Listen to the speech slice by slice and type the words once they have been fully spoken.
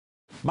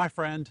My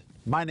friend,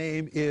 my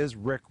name is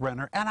Rick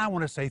Renner, and I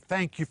want to say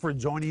thank you for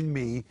joining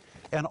me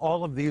and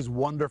all of these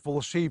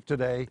wonderful sheep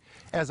today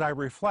as I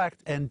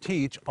reflect and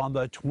teach on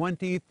the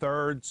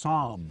 23rd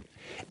Psalm.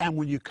 And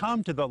when you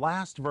come to the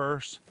last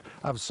verse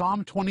of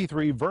Psalm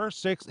 23, verse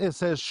 6, it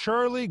says,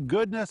 "Surely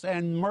goodness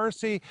and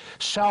mercy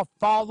shall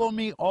follow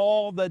me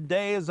all the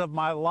days of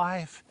my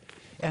life,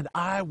 and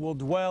I will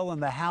dwell in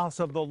the house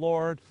of the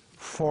Lord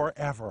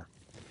forever."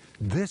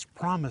 This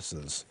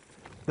promises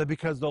that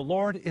because the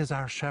Lord is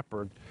our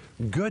shepherd,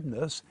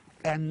 goodness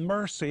and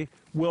mercy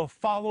will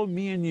follow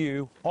me and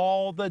you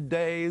all the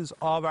days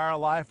of our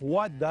life.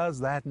 What does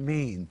that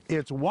mean?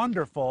 It's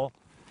wonderful,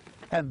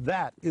 and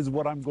that is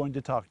what I'm going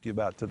to talk to you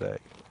about today.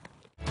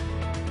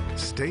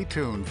 Stay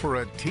tuned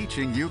for a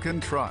teaching you can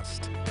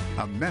trust,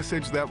 a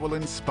message that will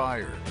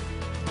inspire,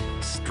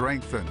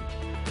 strengthen,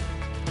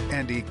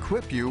 and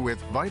equip you with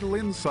vital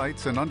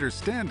insights and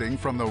understanding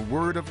from the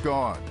Word of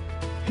God.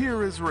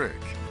 Here is Rick.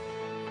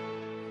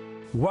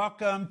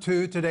 Welcome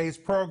to today's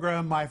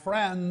program, my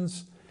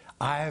friends.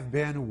 I've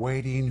been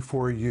waiting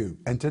for you.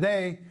 And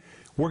today,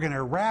 we're going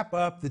to wrap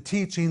up the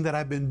teaching that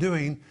I've been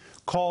doing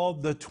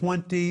called the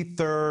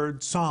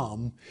 23rd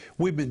Psalm.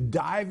 We've been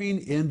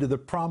diving into the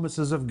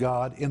promises of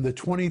God in the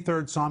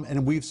 23rd Psalm,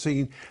 and we've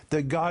seen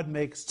that God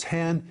makes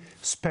 10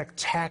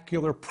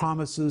 spectacular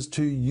promises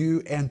to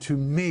you and to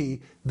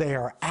me. They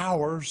are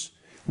ours.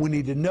 We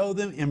need to know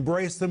them,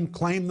 embrace them,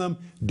 claim them,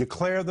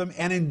 declare them,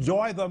 and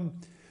enjoy them,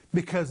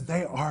 because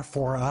they are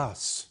for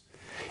us.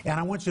 And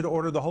I want you to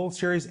order the whole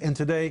series, and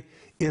today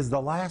is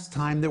the last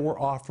time that we're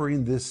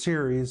offering this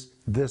series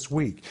this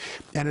week.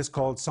 And it's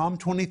called Psalm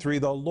 23,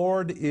 The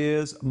Lord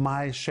is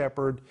My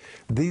Shepherd.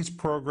 These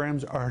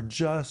programs are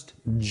just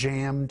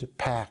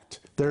jammed-packed.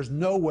 There's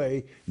no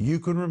way you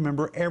can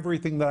remember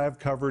everything that I've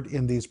covered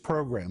in these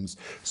programs.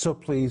 So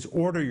please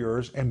order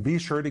yours and be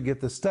sure to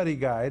get the study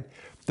guide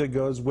that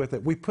goes with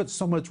it. We put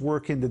so much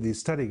work into these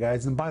study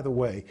guides. And by the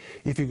way,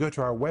 if you go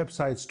to our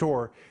website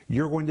store,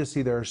 you're going to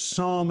see there are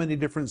so many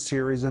different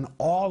series, and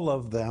all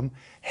of them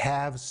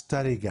have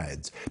study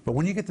guides. But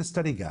when you get the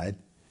study guide,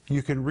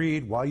 you can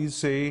read while you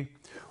see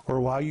or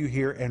while you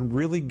hear and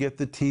really get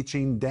the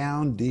teaching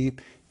down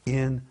deep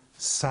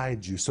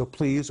inside you. So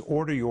please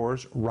order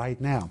yours right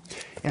now.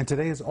 And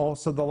today is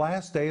also the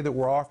last day that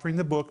we're offering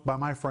the book by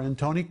my friend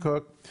Tony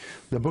Cook.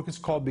 The book is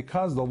called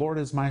Because the Lord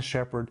is My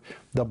Shepherd,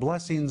 The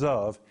Blessings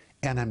of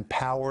an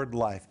Empowered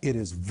Life. It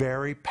is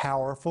very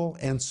powerful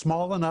and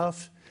small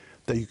enough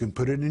that you can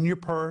put it in your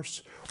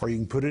purse or you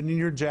can put it in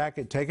your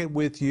jacket, take it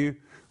with you,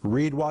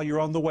 read while you're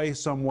on the way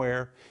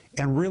somewhere,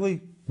 and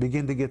really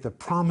begin to get the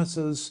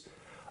promises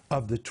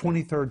of the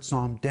 23rd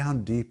Psalm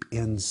down deep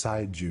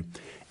inside you.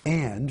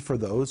 And for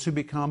those who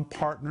become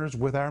partners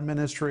with our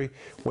ministry,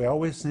 we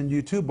always send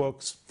you 2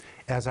 books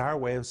as our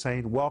way of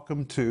saying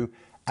welcome to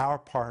our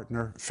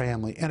partner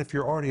family. And if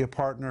you're already a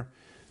partner,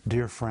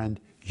 dear friend,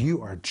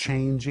 you are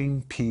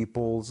changing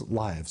people's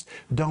lives.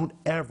 Don't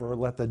ever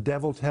let the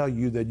devil tell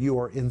you that you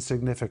are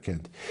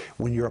insignificant.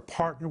 When you're a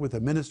partner with a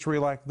ministry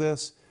like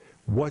this,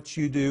 what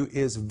you do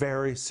is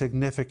very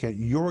significant.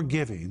 Your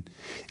giving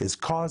is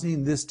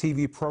causing this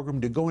TV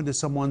program to go into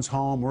someone's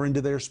home or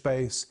into their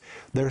space.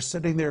 They're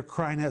sitting there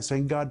crying out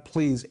saying, "God,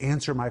 please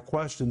answer my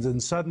questions."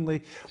 And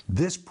suddenly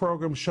this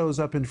program shows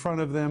up in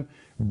front of them,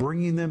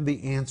 bringing them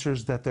the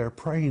answers that they're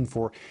praying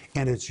for.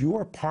 And it's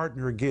your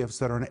partner gifts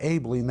that are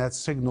enabling that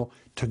signal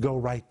to go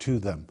right to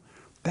them.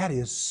 That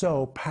is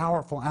so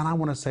powerful, and I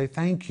want to say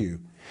thank you.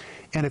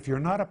 And if you're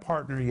not a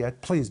partner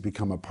yet, please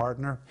become a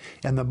partner.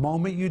 And the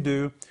moment you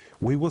do,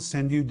 we will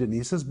send you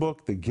Denise's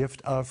book, The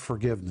Gift of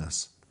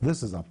Forgiveness.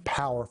 This is a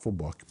powerful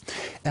book.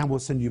 And we'll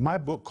send you my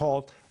book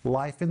called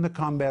Life in the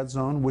Combat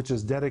Zone, which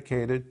is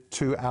dedicated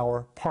to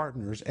our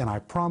partners. And I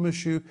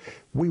promise you,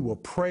 we will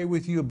pray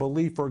with you,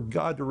 believe for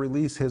God to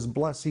release His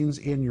blessings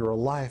in your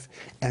life.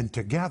 And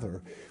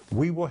together,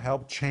 we will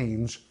help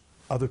change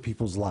other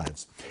people's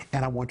lives.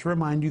 And I want to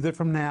remind you that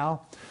from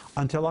now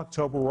until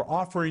October, we're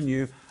offering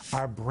you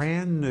our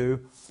brand new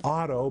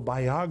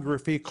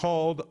autobiography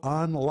called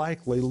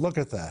Unlikely. Look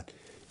at that.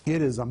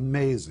 It is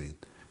amazing.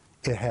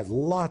 It has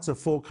lots of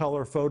full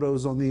color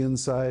photos on the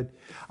inside.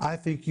 I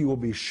think you will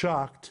be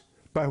shocked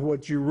by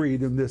what you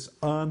read in this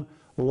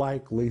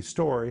unlikely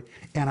story.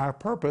 And our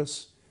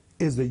purpose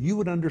is that you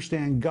would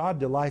understand God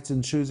delights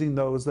in choosing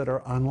those that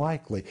are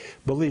unlikely.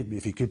 Believe me,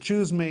 if He could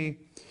choose me,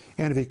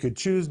 and if He could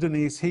choose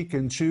Denise, He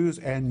can choose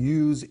and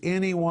use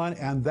anyone,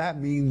 and that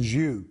means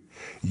you.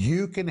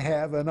 You can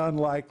have an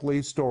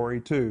unlikely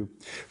story too.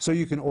 So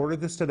you can order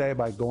this today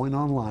by going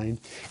online.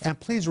 And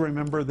please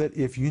remember that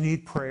if you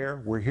need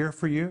prayer, we're here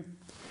for you,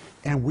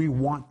 and we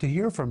want to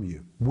hear from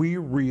you. We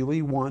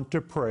really want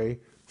to pray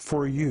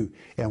for you.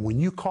 And when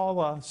you call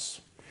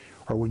us,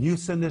 or when you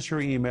send us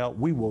your email,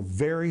 we will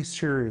very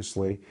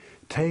seriously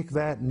take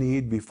that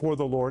need before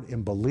the Lord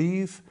and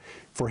believe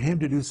for Him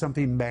to do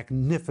something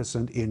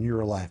magnificent in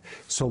your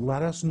life. So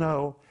let us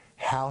know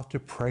how to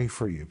pray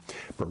for you.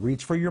 But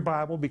reach for your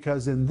Bible,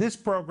 because in this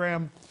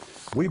program,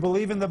 we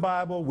believe in the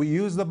Bible, we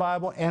use the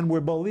Bible, and we're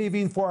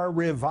believing for a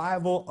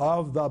revival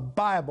of the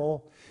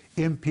Bible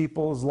in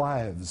people's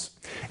lives.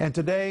 And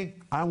today,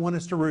 I want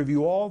us to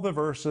review all the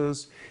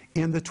verses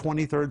in the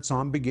 23rd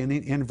Psalm,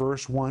 beginning in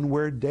verse 1,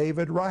 where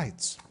David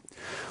writes,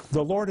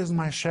 "The Lord is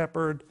my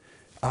shepherd,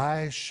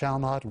 I shall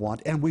not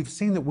want." And we've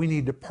seen that we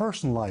need to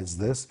personalize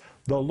this.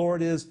 The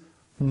Lord is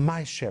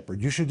my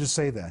shepherd. You should just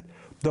say that.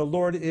 The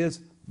Lord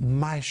is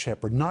my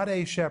shepherd. Not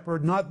a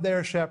shepherd, not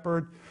their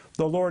shepherd.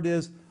 The Lord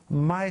is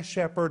my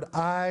shepherd,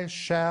 I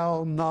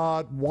shall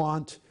not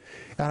want.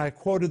 And I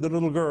quoted the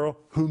little girl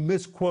who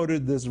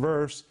misquoted this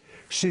verse.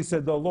 She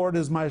said, "The Lord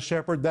is my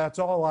shepherd, that's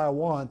all I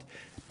want."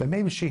 But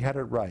maybe she had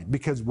it right,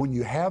 because when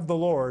you have the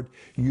Lord,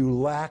 you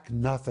lack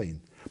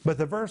nothing. But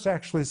the verse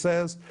actually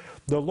says,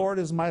 "The Lord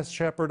is my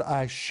shepherd,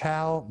 I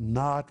shall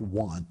not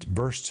want."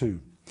 Verse 2,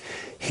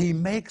 "He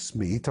makes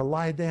me to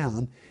lie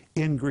down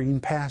in green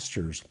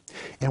pastures."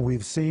 And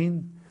we've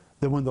seen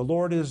that when the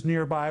Lord is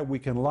nearby, we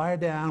can lie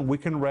down, we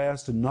can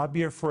rest, and not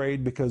be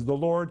afraid, because the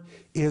Lord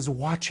is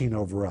watching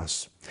over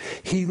us.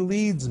 "He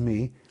leads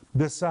me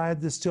beside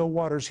the still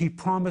waters." He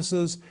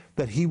promises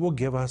that He will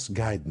give us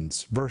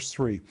guidance. Verse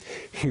 3,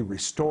 "He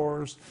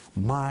restores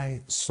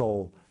my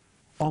soul."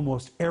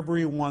 Almost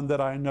everyone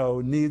that I know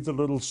needs a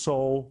little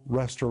soul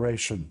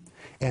restoration.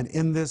 And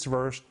in this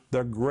verse,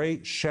 the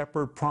great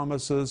shepherd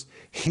promises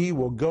He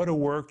will go to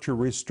work to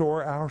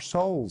restore our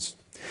souls.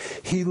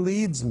 "He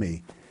leads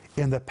me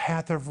in the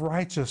path of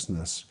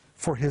righteousness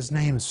for His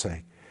name's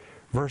sake."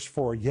 Verse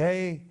 4,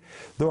 "Yea,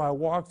 though I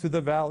walk through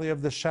the valley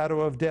of the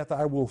shadow of death,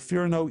 I will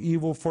fear no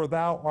evil, for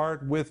Thou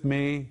art with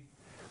me."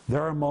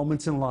 There are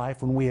moments in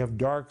life when we have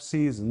dark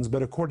seasons,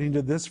 but according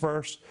to this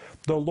verse,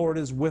 the Lord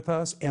is with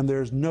us, and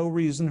there's no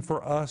reason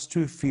for us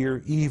to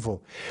fear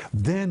evil.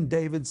 Then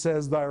David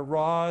says, "Thy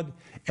rod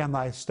and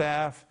Thy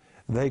staff,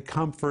 they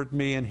comfort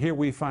me." And here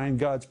we find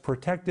God's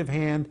protective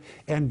hand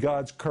and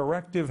God's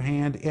corrective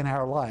hand in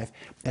our life.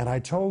 And I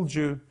told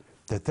you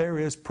that there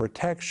is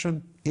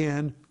protection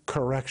in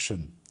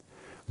correction.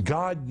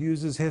 God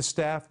uses His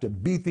staff to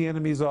beat the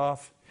enemies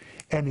off,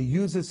 and He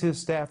uses His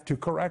staff to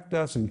correct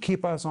us and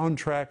keep us on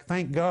track.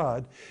 Thank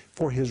God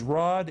for His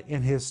rod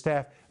and His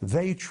staff.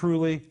 They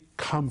truly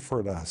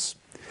comfort us.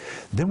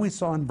 Then we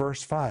saw in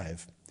verse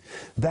 5,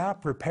 "Thou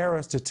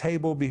preparest a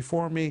table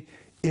before me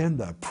in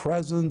the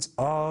presence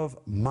of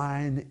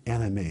mine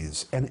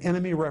enemies." An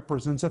enemy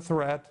represents a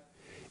threat.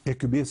 It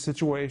could be a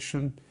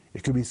situation.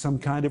 It could be some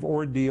kind of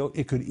ordeal.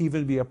 It could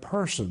even be a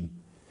person.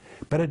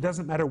 But it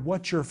doesn't matter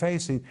what you're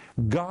facing.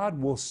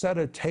 God will set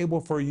a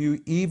table for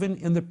you even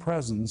in the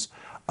presence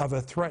of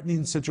a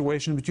threatening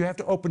situation. But you have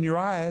to open your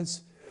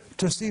eyes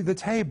to see the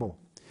table.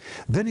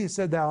 Then He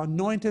said, "Thou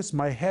anointest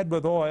my head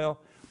with oil,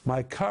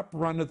 my cup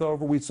runneth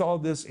over." We saw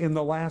this in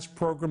the last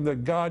program,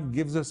 that God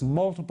gives us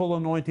multiple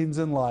anointings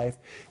in life.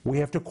 We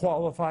have to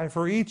qualify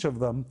for each of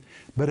them.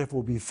 But if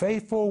we'll be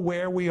faithful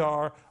where we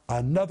are,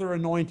 another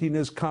anointing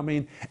is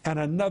coming, and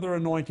another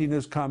anointing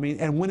is coming.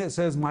 And when it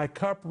says, "My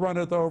cup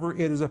runneth over,"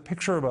 it is a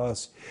picture of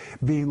us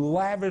being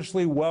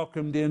lavishly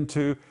welcomed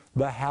into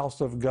the house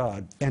of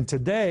God. And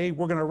today,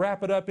 we're going to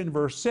wrap it up in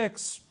verse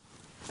 6.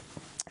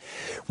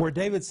 Where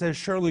David says,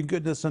 "Surely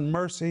goodness and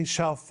mercy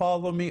shall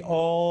follow me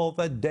all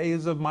the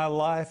days of my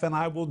life, and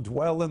I will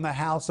dwell in the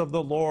house of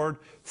the Lord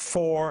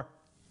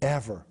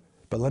forever."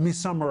 But let me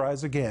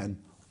summarize again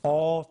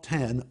all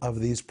 10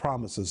 of these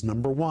promises.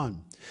 Number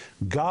 1,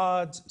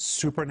 God's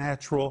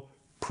supernatural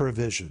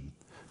provision.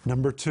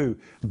 Number 2,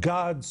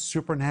 God's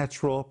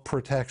supernatural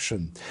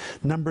protection.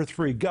 Number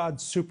 3,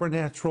 God's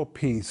supernatural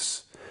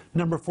peace.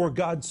 Number 4,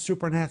 God's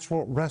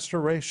supernatural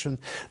restoration.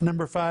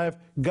 Number 5,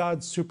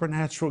 God's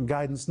supernatural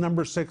guidance.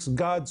 Number 6,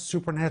 God's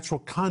supernatural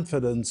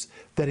confidence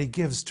that He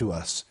gives to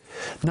us.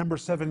 Number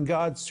 7,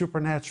 God's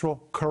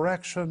supernatural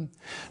correction.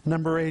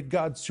 Number 8,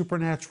 God's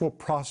supernatural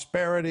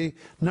prosperity.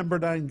 Number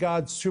 9,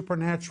 God's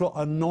supernatural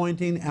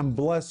anointing and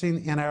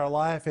blessing in our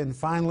life. And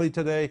finally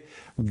today,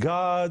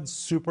 God's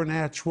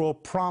supernatural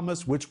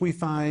promise, which we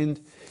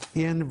find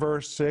in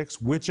verse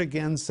 6, which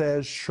again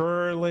says,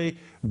 "Surely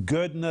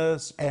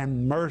goodness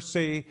and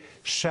mercy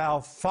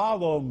shall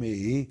follow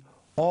me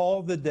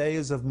all the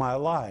days of my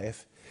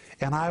life,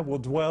 and I will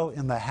dwell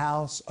in the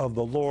house of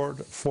the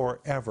Lord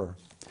forever."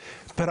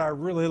 But I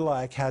really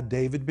like how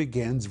David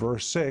begins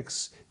verse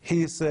 6.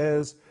 He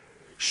says,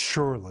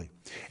 "Surely."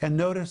 And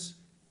notice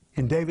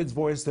in David's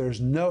voice,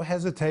 there's no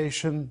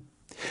hesitation.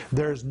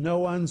 There's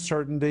no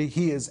uncertainty.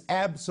 He is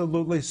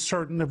absolutely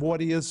certain of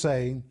what he is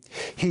saying.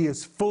 He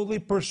is fully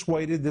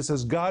persuaded this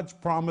is God's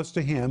promise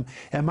to him.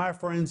 And my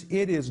friends,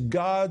 it is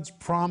God's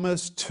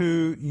promise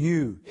to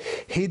you.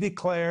 He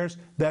declares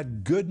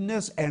that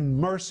goodness and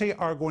mercy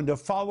are going to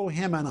follow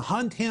him and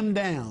hunt him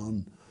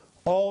down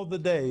all the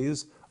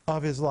days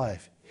of his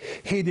life.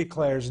 He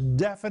declares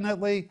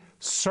definitely,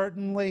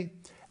 certainly,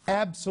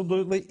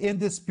 absolutely,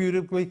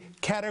 indisputably,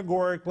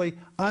 categorically,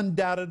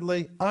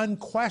 undoubtedly,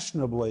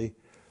 unquestionably,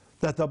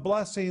 that the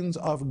blessings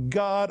of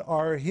God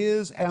are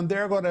his, and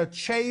they're going to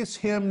chase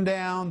him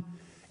down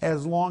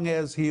as long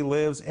as he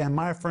lives. And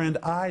my friend,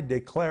 I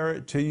declare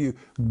it to you,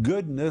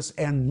 goodness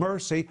and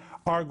mercy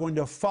are going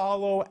to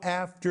follow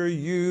after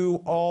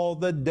you all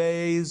the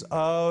days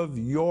of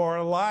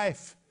your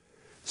life.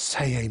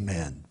 Say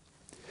amen.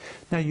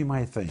 Now you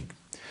might think,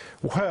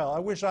 well, I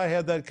wish I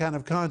had that kind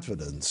of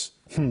confidence.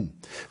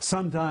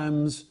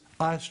 Sometimes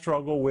I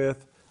struggle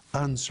with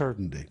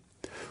uncertainty.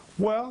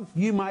 Well,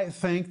 you might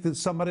think that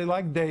somebody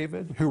like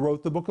David, who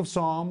wrote the book of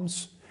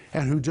Psalms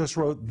and who just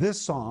wrote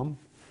this psalm,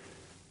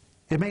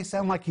 it may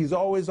sound like he's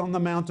always on the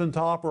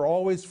mountaintop or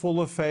always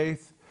full of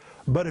faith,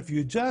 but if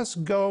you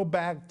just go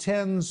back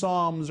 10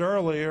 psalms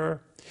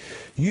earlier,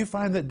 you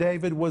find that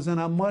David was in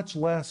a much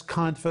less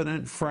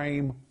confident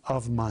frame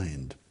of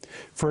mind.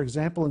 For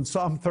example, in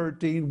Psalm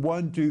 13,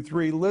 1, 2,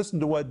 3, listen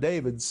to what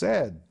David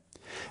said.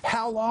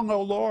 How long,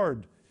 O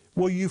Lord,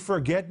 will you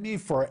forget me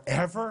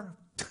forever?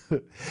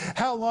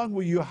 How long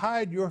will you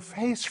hide your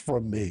face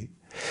from me?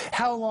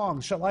 How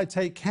long shall I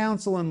take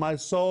counsel in my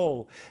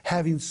soul,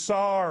 having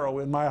sorrow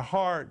in my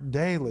heart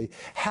daily?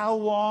 How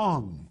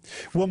long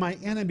will my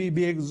enemy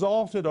be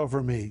exalted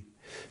over me?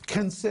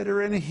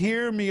 Consider and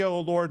hear me, O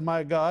Lord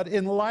my God.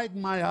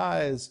 Enlighten my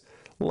eyes,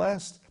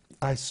 lest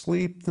I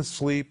sleep the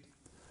sleep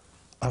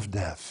of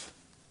death.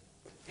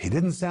 He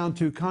didn't sound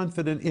too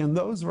confident in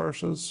those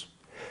verses,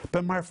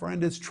 but my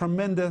friend, it's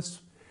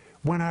tremendous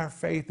when our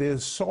faith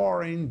is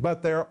soaring,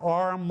 but there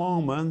are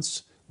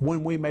moments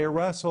when we may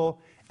wrestle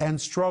and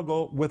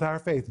struggle with our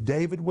faith.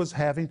 David was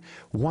having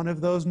one of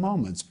those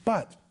moments,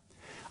 but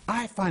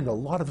I find a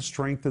lot of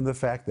strength in the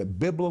fact that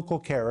biblical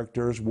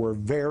characters were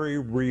very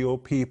real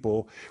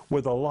people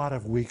with a lot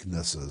of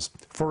weaknesses.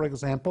 For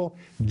example,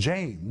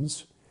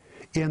 James,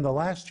 in the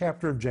last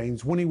chapter of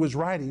James, when he was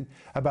writing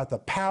about the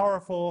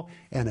powerful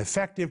and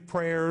effective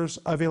prayers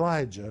of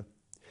Elijah,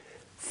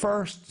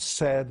 first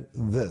said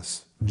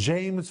this,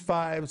 James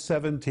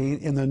 5:17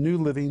 in the New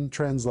Living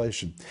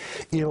Translation.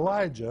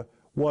 Elijah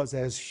was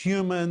as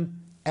human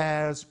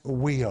as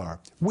we are.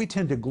 We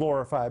tend to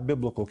glorify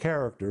biblical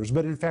characters,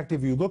 but in fact,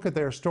 if you look at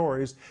their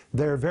stories,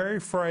 they're very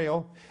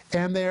frail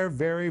and they're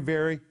very,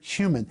 very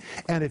human.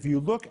 And if you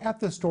look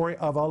at the story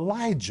of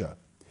Elijah,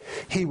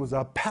 he was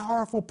a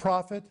powerful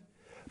prophet,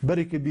 but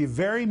he could be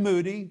very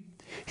moody.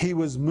 He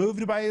was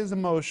moved by his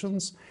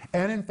emotions,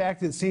 and in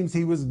fact, it seems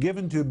he was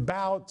given to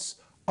bouts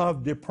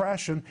of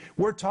depression.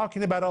 We're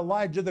talking about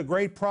Elijah, the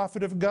great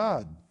prophet of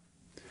God.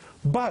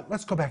 But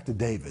let's go back to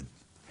David.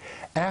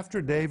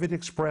 After David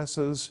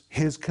expresses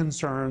his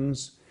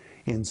concerns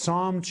in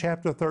Psalm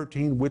chapter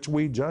 13, which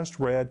we just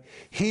read,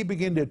 he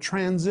began to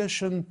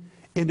transition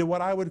into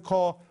what I would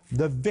call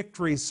the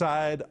victory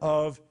side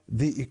of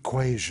the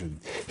equation.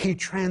 He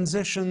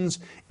transitions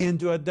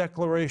into a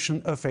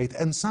declaration of faith.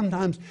 And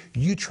sometimes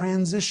you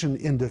transition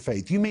into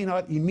faith. You may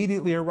not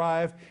immediately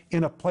arrive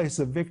in a place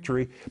of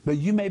victory, but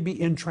you may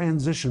be in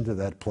transition to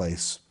that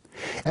place.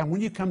 And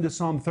when you come to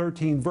Psalm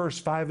 13, verse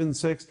 5 and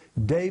 6,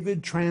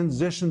 David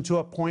transitioned to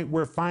a point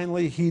where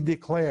finally he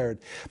declared,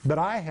 "But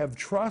I have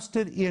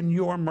trusted in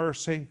your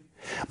mercy.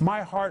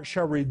 My heart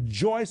shall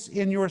rejoice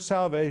in your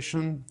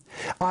salvation.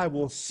 I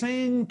will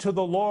sing to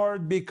the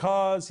Lord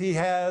because he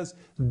has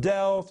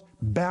dealt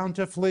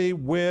bountifully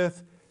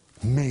with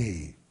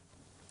me."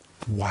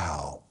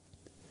 Wow.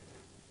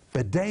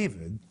 But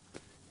David,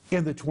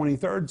 in the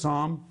 23rd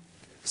Psalm,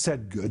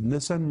 said,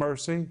 "Goodness and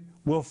mercy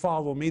will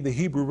follow me." The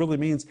Hebrew really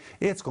means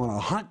it's going to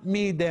hunt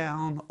me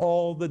down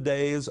all the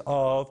days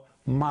of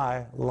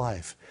my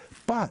life.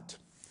 But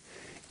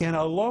in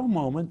a low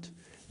moment,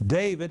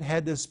 David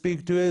had to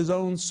speak to his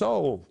own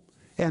soul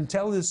and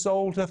tell his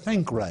soul to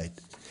think right.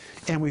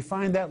 And we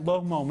find that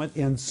low moment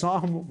in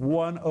Psalm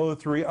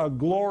 103, a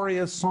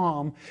glorious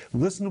psalm.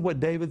 Listen to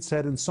what David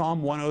said in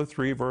Psalm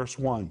 103, verse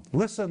 1.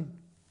 Listen.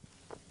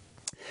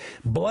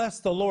 "Bless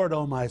the Lord,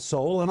 O my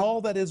soul, and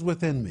all that is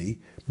within me.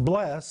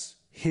 Bless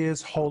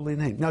his holy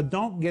name." Now,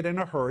 don't get in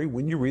a hurry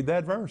when you read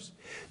that verse.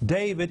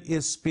 David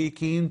is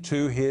speaking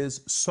to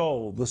his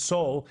soul. The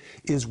soul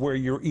is where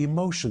your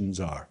emotions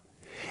are.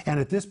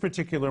 And at this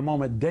particular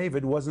moment,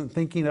 David wasn't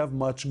thinking of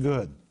much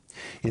good.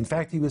 In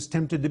fact, he was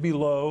tempted to be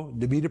low,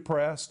 to be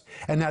depressed.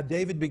 And now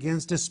David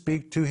begins to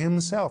speak to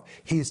himself.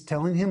 He's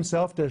telling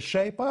himself to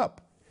shape up.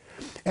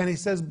 And he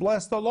says,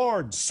 "Bless the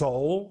Lord,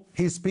 soul."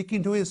 He's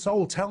speaking to his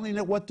soul, telling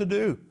it what to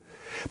do.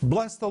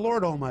 "Bless the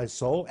Lord, O my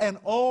soul, and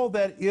all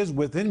that is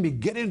within me."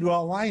 Get into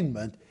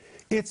alignment.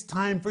 It's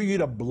time for you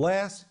to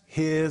bless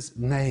his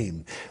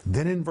name.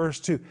 Then in verse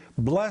 2,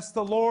 "Bless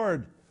the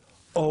Lord,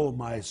 O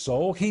my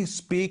soul." He's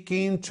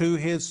speaking to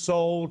his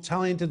soul,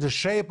 telling it to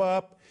shape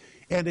up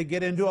and to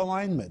get into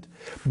alignment.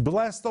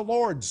 "Bless the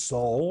Lord,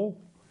 soul,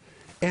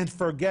 and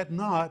forget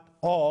not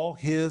all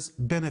his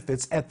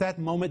benefits." At that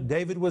moment,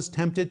 David was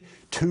tempted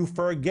to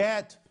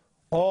forget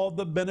all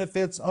the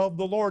benefits of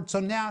the Lord. So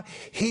now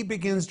he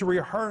begins to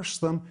rehearse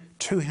them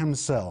to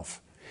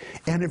himself.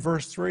 And in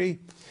verse 3,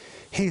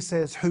 he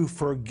says, "Who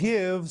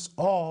forgives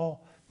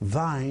all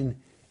thine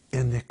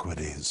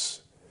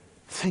iniquities."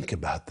 Think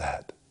about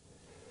that.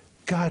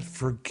 God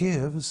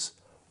forgives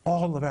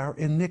all of our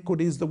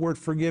iniquities. The word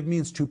forgive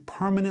means to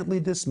permanently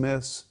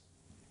dismiss.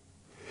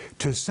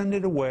 to send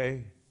it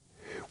away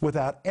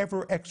without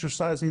ever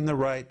exercising the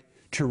right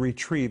to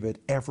retrieve it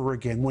ever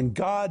again. When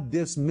God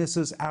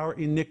dismisses our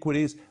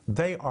iniquities,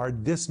 they are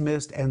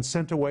dismissed and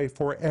sent away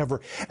forever.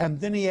 And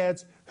then he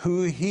adds,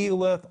 who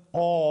healeth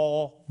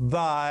all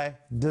thy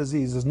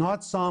diseases.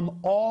 Not some,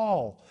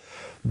 all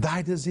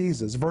thy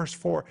diseases. Verse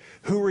 4,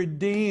 who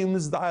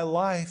redeems thy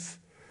life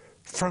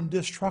from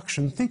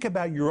destruction. Think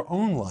about your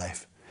own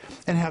life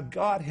and how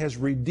God has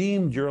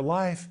redeemed your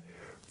life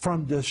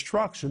from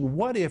destruction.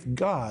 What if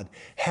God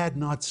had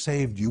not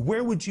saved you?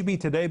 Where would you be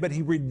today? But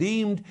he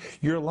redeemed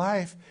your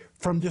life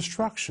from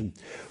destruction.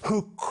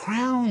 Who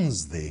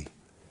crowns thee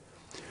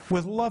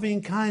with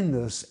loving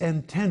kindness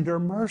and tender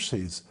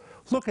mercies.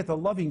 Look at the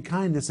loving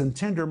kindness and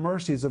tender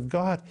mercies of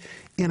God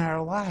in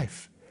our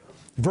life.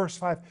 Verse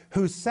 5,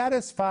 who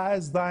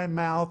satisfies thy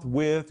mouth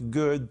with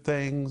good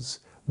things.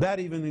 That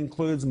even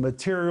includes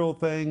material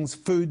things,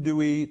 food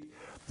to eat.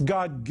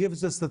 God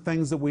gives us the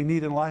things that we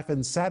need in life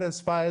and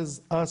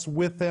satisfies us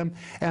with them.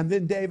 And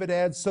then David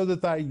adds, so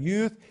that thy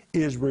youth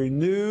is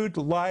renewed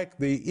like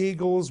the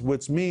eagles,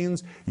 which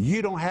means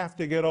you don't have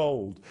to get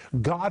old.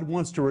 God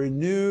wants to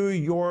renew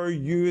your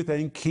youth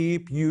and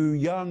keep you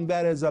young.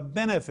 That is a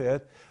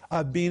benefit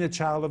of being a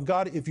child of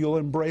God if you'll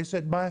embrace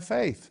it by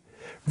faith.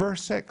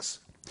 Verse 6,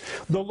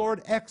 the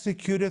Lord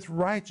executeth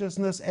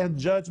righteousness and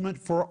judgment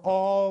for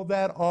all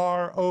that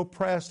are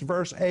oppressed.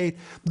 Verse 8,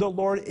 the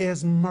Lord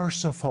is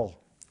merciful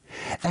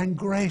and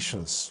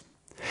gracious,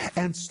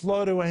 and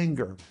slow to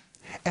anger,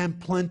 and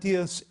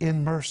plenteous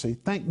in mercy.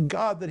 Thank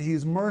God that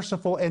he's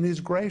merciful and he's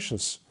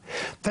gracious.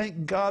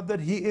 Thank God that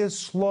he is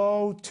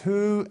slow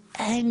to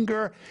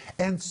anger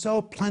and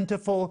so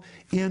plentiful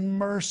in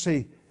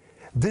mercy.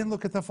 Then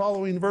look at the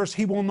following verse.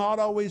 He will not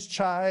always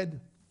chide,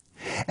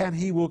 and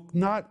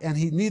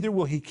neither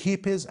will he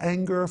keep his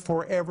anger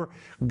forever.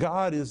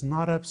 God is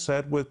not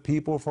upset with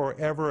people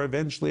forever.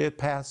 Eventually it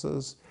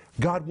passes.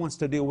 God wants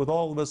to deal with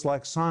all of us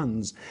like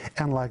sons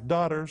and like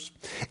daughters.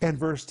 And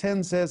verse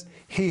 10 says,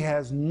 he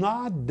has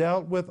not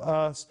dealt with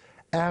us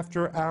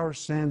after our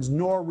sins,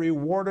 nor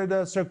rewarded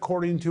us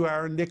according to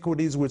our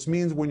iniquities, which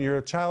means when you're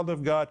a child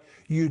of God,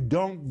 you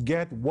don't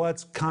get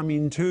what's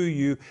coming to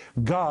you.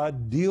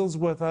 God deals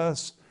with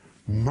us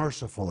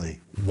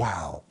mercifully.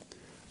 Wow.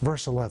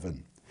 Verse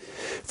 11,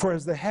 for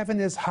as the heaven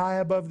is high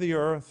above the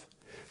earth,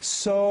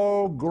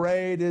 so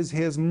great is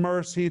his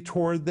mercy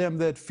toward them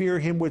that fear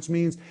him, which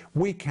means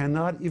we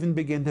cannot even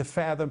begin to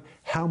fathom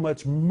how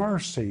much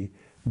mercy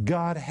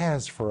God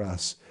has for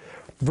us.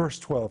 Verse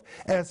 12,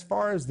 as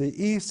far as the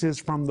east is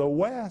from the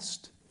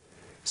west,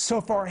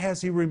 so far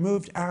has he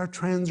removed our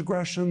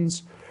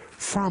transgressions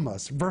from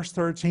us. Verse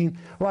 13,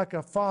 like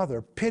a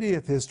father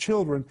pitieth his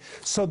children,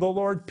 so the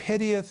Lord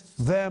pitieth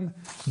them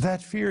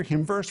that fear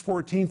him. Verse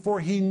 14, for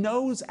he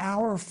knows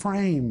our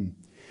frame.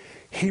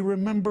 He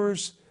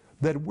remembers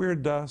that we're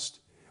dust,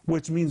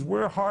 which means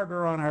we're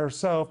harder on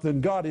ourselves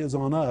than God is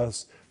on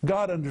us.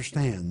 God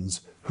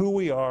understands who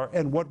we are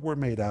and what we're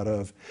made out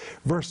of.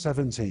 Verse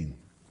 17.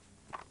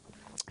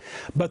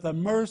 But the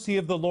mercy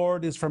of the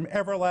Lord is from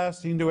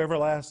everlasting to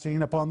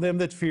everlasting upon them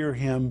that fear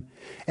him,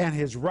 and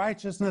his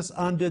righteousness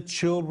unto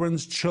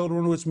children's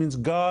children, which means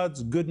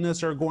God's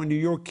goodness are going to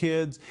your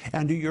kids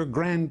and to your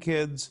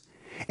grandkids.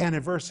 And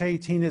in verse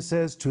 18 it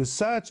says, to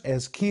such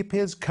as keep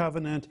his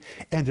covenant,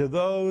 and to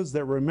those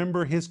that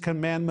remember his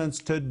commandments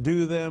to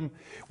do them,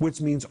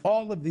 which means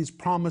all of these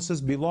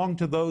promises belong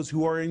to those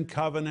who are in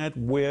covenant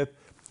with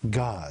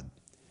God.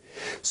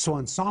 So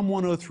in Psalm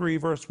 103,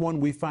 verse 1,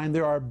 we find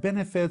there are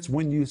benefits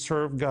when you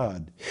serve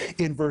God.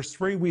 In verse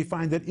 3, we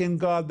find that in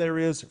God there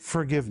is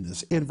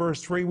forgiveness. In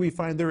verse 3, we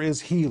find there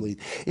is healing.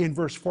 In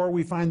verse 4,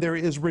 we find there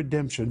is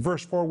redemption.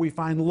 Verse 4, we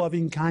find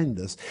loving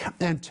kindness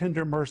and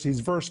tender mercies.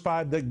 Verse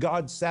 5, that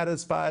God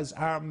satisfies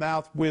our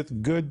mouth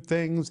with good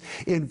things.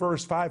 In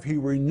verse 5, he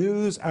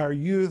renews our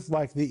youth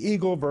like the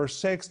eagle. Verse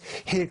 6,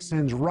 he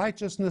extends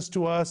righteousness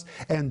to us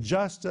and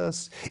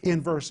justice.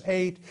 In verse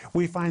 8,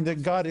 we find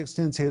that God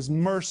extends his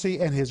mercy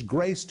and his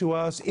grace to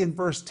us. In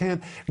verse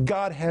 10,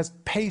 God has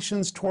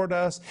patience toward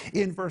us.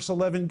 In verse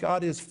 11,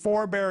 God is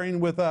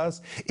forbearing with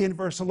us. In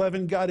verse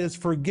 11, God is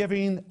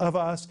forgiving of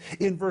us.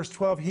 In verse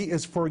 12, he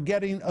is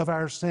forgetting of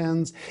our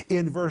sins.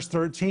 In verse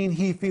 13,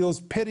 he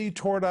feels pity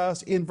toward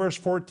us. In verse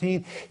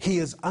 14, he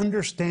is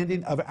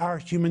understanding of our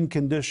human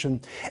condition.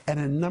 And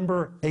in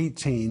number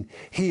 18,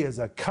 he is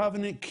a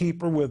covenant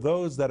keeper with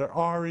those that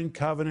are in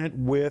covenant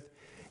with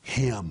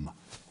him.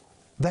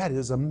 That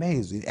is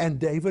amazing. And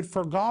David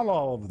forgot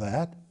all of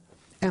that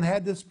and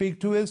had to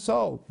speak to his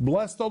soul.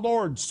 Bless the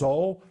Lord,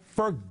 soul,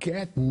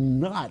 forget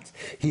not.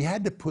 He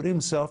had to put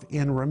himself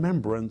in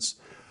remembrance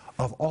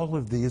of all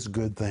of these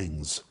good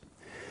things.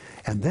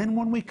 And then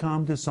when we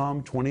come to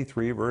Psalm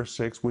 23, verse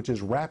 6, which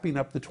is wrapping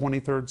up the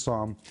 23rd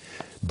Psalm,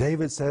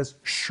 David says,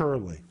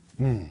 surely,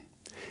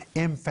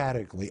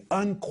 emphatically,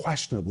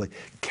 unquestionably,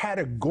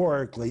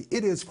 categorically,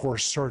 it is for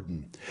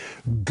certain,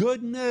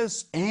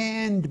 goodness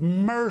and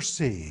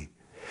mercy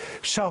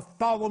shall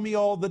follow me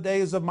all the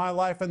days of my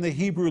life. And the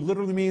Hebrew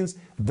literally means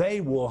they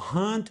will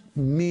hunt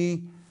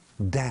me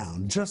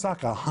down, just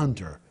like a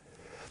hunter.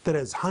 that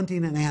is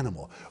hunting an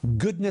animal.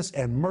 Goodness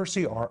and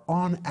mercy are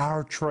on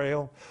our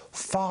trail,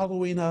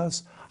 following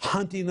us,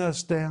 hunting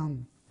us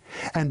down.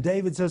 And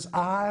David says,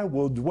 I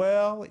will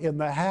dwell in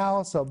the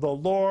house of the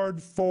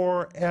Lord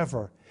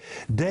forever.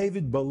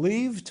 David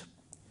believed,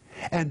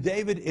 and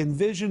David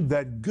envisioned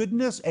that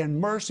goodness and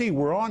mercy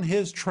were on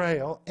his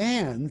trail,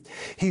 and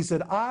he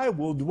said, I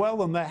will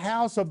dwell in the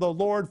house of the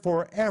Lord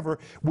forever,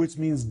 which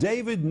means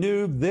David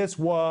knew this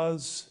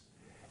was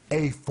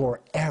a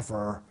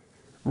forever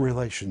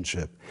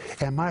relationship.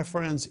 And my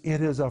friends,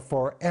 it is a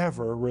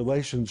forever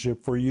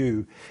relationship for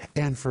you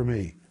and for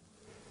me.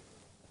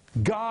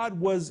 God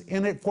was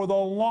in it for the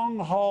long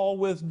haul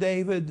with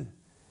David,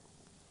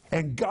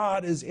 and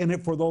God is in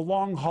it for the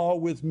long haul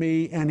with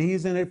me, and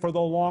He's in it for the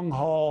long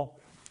haul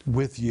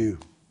with you.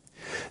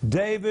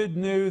 David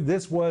knew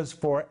this was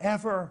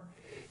forever.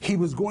 He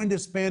was going to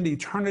spend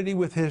eternity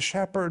with his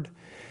shepherd,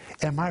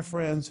 and my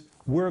friends,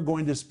 we're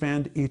going to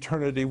spend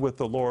eternity with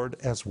the Lord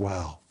as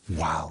well.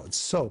 Wow, it's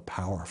so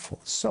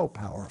powerful, so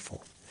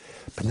powerful.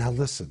 But now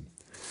listen.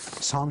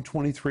 Psalm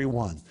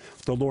 23:1,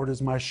 the Lord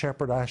is my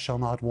shepherd, I shall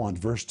not want.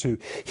 Verse 2,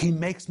 He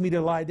makes me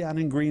to lie down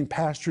in green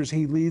pastures.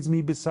 He leads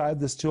me beside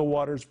the still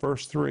waters.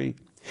 Verse 3,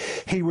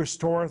 He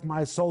restoreth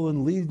my soul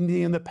and leads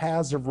me in the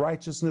paths of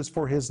righteousness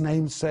for His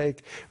name's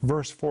sake.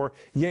 Verse 4,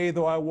 Yea,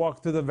 though I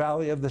walk through the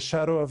valley of the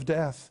shadow of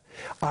death,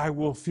 I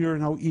will fear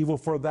no evil,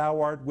 for Thou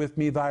art with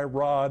me, Thy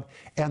rod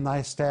and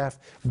Thy staff,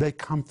 they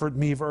comfort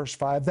me. Verse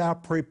 5, Thou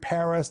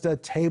preparest a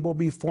table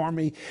before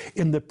me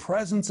in the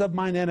presence of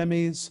mine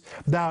enemies.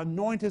 Thou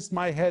anointest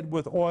my head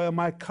with oil,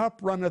 my cup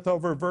runneth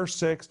over. Verse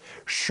 6,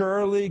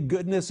 Surely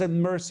goodness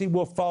and mercy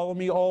will follow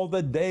me all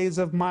the days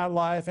of my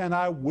life, and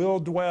I will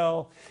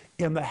dwell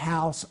in the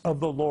house of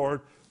the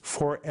Lord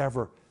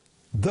forever.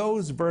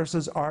 Those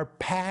verses are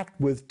packed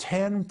with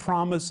 10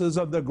 promises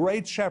of the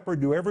great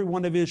shepherd to every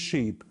one of his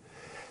sheep,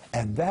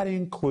 and that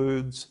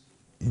includes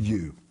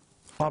you.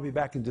 I'll be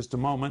back in just a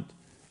moment,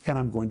 and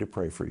I'm going to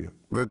pray for you.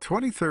 The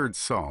 23rd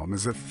Psalm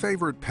is a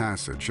favorite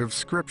passage of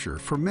Scripture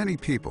for many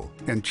people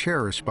and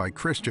cherished by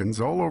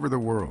Christians all over the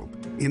world.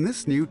 In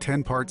this new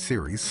 10-part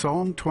series,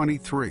 Psalm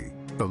 23,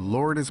 The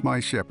Lord is my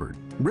shepherd,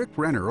 Rick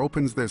Renner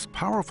opens this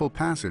powerful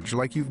passage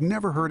like you've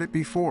never heard it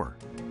before,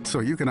 so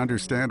you can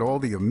understand all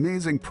the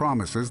amazing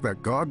promises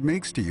that God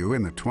makes to you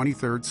in the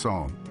 23rd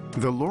Psalm.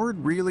 The Lord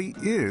really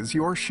is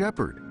your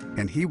shepherd,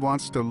 and He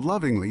wants to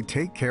lovingly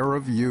take care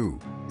of you.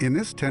 In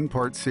this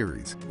 10-part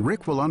series,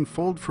 Rick will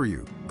unfold for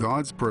you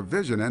God's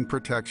provision and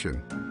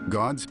protection,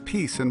 God's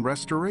peace and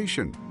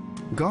restoration,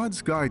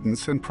 God's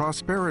guidance and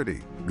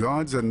prosperity,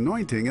 God's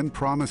anointing and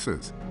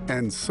promises,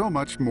 and so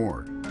much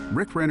more.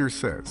 Rick Renner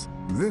says,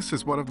 This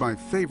is one of my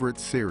favorite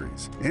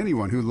series.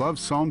 Anyone who loves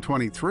Psalm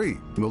 23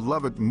 will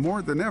love it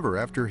more than ever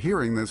after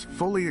hearing this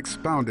fully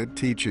expounded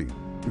teaching.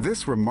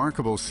 This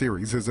remarkable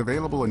series is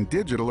available in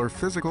digital or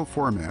physical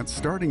formats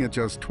starting at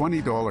just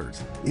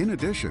 $20. In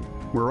addition,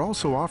 we're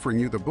also offering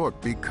you the book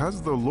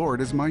Because the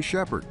Lord is My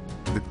Shepherd,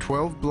 the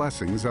 12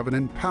 Blessings of an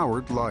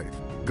Empowered Life.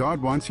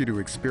 God wants you to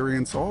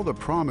experience all the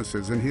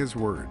promises in His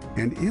Word,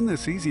 and in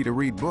this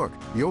easy-to-read book,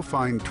 you'll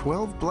find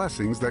 12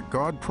 blessings that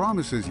God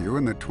promises you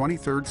in the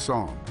 23rd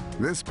Psalm.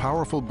 This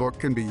powerful book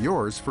can be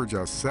yours for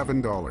just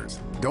 $7.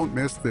 Don't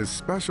miss this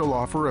special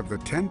offer of the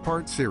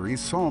 10-part series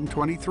Psalm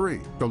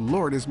 23, The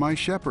Lord is My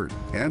Shepherd,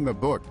 and the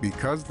book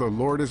Because the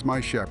Lord is My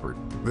Shepherd,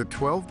 the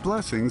 12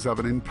 Blessings of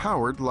an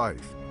Empowered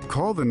Life.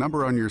 Call the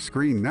number on your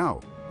screen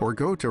now, or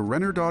go to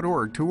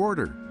Renner.org to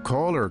order.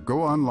 Call or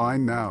go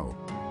online now.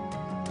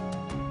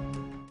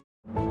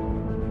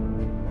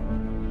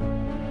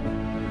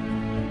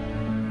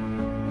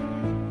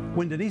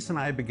 When Denise and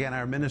I began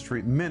our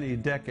ministry many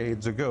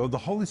decades ago, the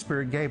Holy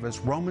Spirit gave us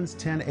Romans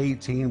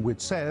 10:18,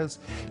 which says,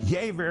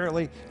 Yea,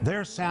 verily,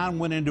 their sound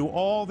went into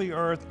all the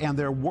earth, and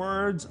their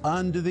words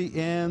unto the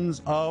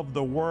ends of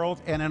the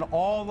world. And in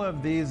all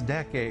of these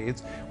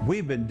decades,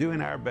 we've been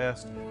doing our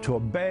best to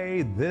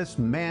obey this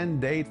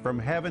mandate from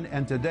heaven.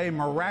 And today,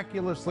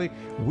 miraculously,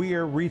 we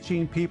are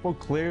reaching people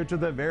clear to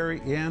the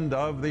very end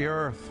of the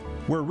earth.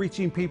 We're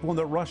reaching people in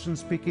the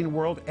Russian-speaking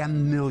world,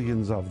 and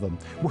millions of them.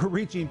 We're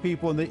reaching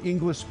people in the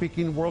English-speaking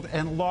world,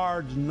 and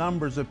large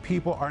numbers of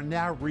people are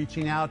now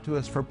reaching out to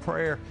us for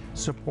prayer,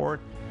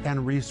 support,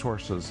 and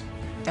resources.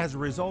 As a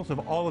result of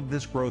all of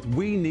this growth,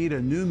 we need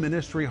a new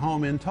ministry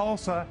home in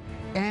Tulsa,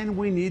 and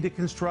we need to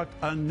construct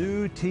a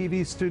new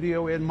TV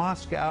studio in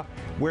Moscow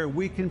where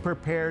we can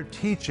prepare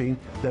teaching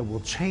that will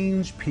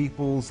change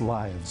people's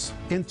lives.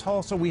 In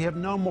Tulsa, we have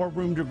no more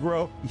room to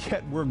grow,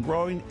 yet we're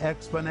growing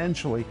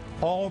exponentially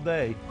all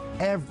day.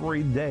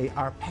 Every day,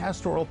 our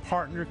pastoral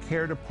partner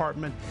care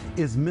department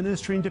is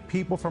ministering to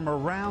people from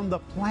around the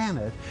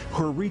planet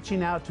who are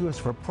reaching out to us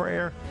for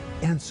prayer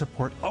and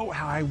support. Oh,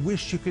 how I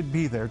wish you could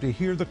be there to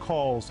hear the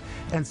calls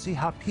and see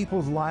how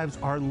people's lives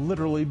are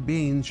literally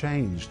being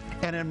changed.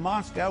 And in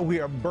Moscow, we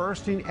are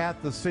bursting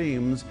at the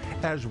seams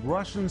as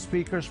Russian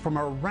speakers from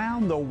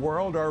around the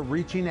world are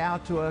reaching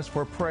out to us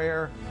for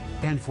prayer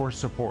and for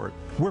support.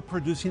 We're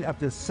producing up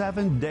to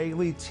 7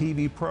 daily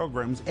TV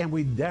programs, and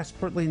we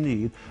desperately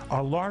need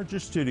a larger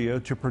studio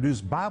to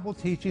produce Bible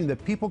teaching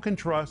that people can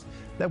trust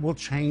that will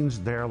change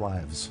their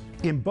lives.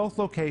 In both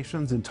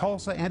locations, in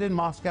Tulsa and in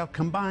Moscow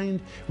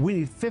combined, we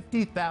need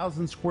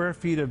 50,000 square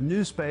feet of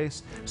new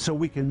space so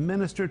we can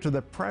minister to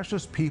the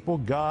precious people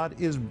God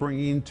is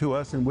bringing to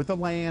us. And with the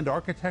land,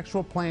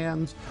 architectural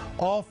plans,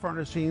 all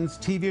furnishings,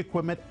 TV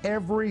equipment,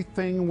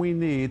 everything we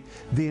need,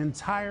 the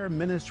entire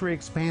ministry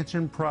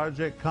expansion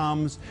project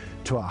comes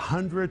to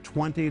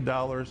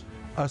 $120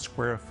 a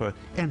square foot.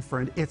 And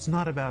friend, it's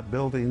not about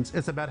buildings,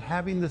 it's about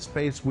having the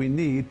space we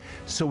need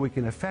so we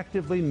can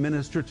effectively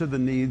minister to the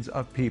needs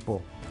of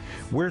people.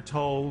 We're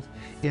told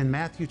in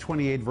Matthew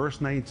 28, verse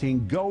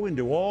 19, go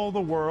into all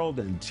the world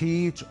and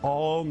teach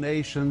all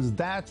nations.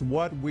 That's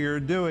what we're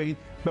doing,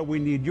 but we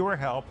need your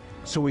help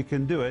so we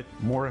can do it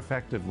more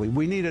effectively.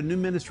 We need a new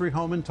ministry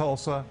home in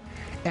Tulsa,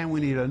 and we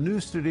need a new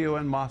studio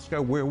in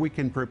Moscow where we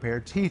can prepare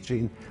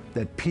teaching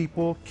that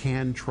people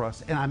can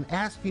trust. And I'm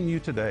asking you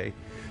today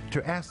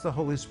to ask the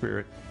Holy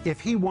Spirit if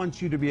He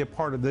wants you to be a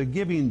part of the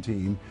giving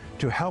team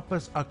to help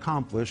us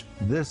accomplish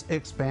this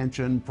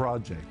expansion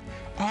project.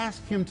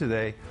 Ask Him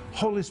today,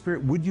 Holy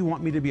Spirit, would you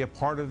want me to be a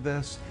part of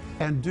this?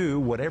 And do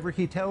whatever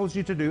He tells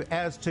you to do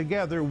as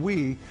together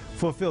we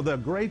fulfill the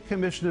great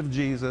commission of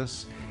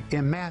Jesus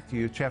in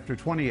Matthew chapter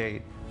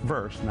 28,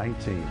 verse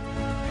 19.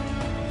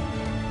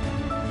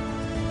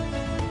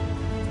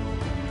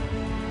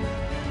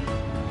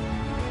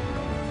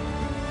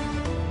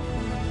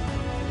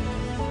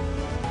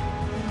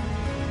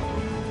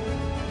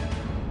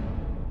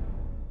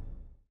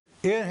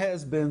 It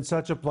has been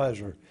such a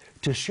pleasure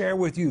to share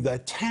with you the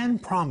 10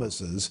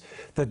 promises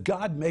that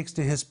God makes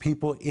to His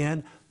people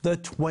in the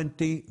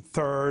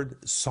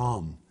 23rd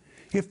Psalm.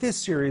 If this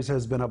series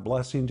has been a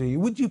blessing to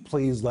you, would you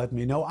please let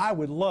me know? I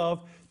would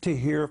love to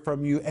hear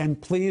from you. And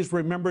please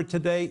remember,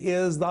 today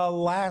is the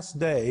last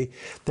day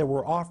that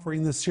we're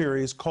offering the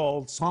series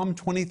called Psalm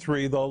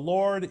 23, The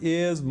Lord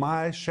is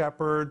My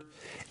Shepherd,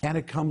 and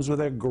it comes with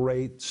a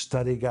great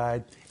study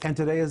guide. And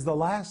today is the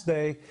last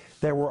day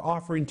that we're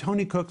offering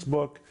Tony Cook's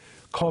book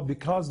called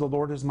Because the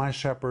Lord is My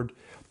Shepherd,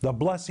 The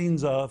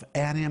Blessings of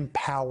an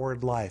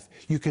Empowered Life.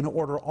 You can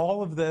order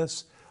all of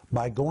this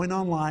by going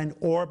online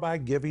or by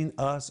giving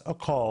us a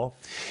call.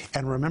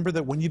 And remember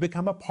that when you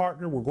become a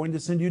partner, we're going to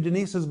send you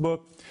Denise's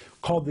book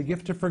called The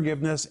Gift of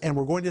Forgiveness, and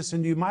we're going to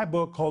send you my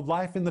book called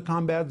Life in the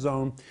Combat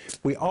Zone.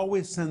 We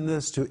always send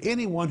this to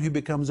anyone who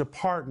becomes a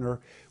partner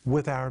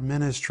with our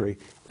ministry.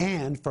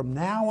 And from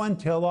now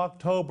until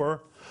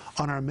October,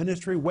 on our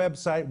ministry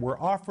website, we're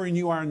offering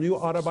you our new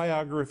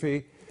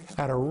autobiography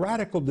at a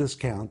radical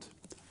discount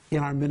in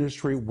our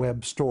ministry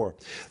web store.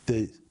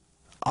 The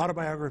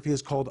autobiography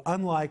is called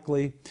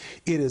Unlikely.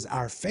 It is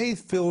our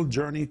faith-filled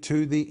journey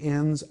to the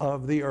ends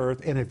of the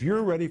earth. And if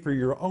you're ready for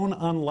your own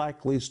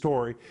unlikely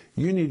story,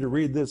 you need to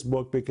read this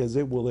book because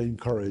it will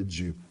encourage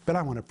you. But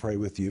I want to pray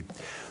with you.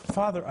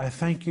 Father, I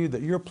thank you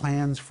that your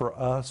plans for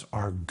us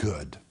are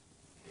good.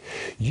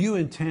 You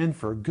intend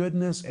for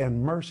goodness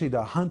and mercy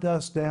to hunt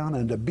us down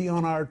and to be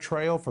on our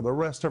trail for the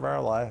rest of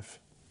our life.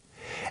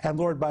 And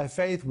Lord, by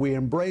faith, we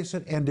embrace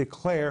it and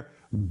declare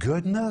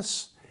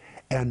goodness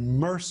and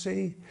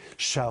mercy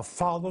shall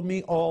follow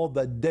me all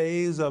the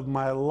days of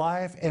my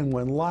life. And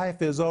when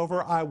life is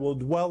over, I will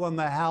dwell in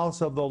the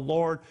house of the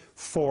Lord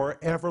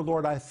forever.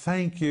 Lord, I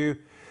thank you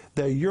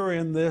that you're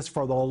in this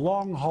for the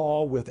long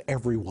haul with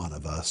every one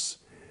of us.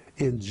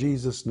 In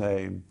Jesus'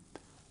 name,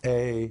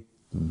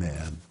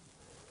 amen.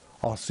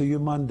 I'll see you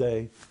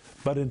Monday.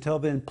 But until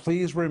then,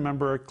 please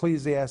remember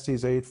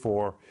Ecclesiastes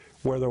 8:4,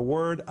 where the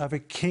word of a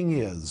king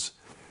is,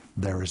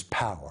 there is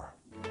power.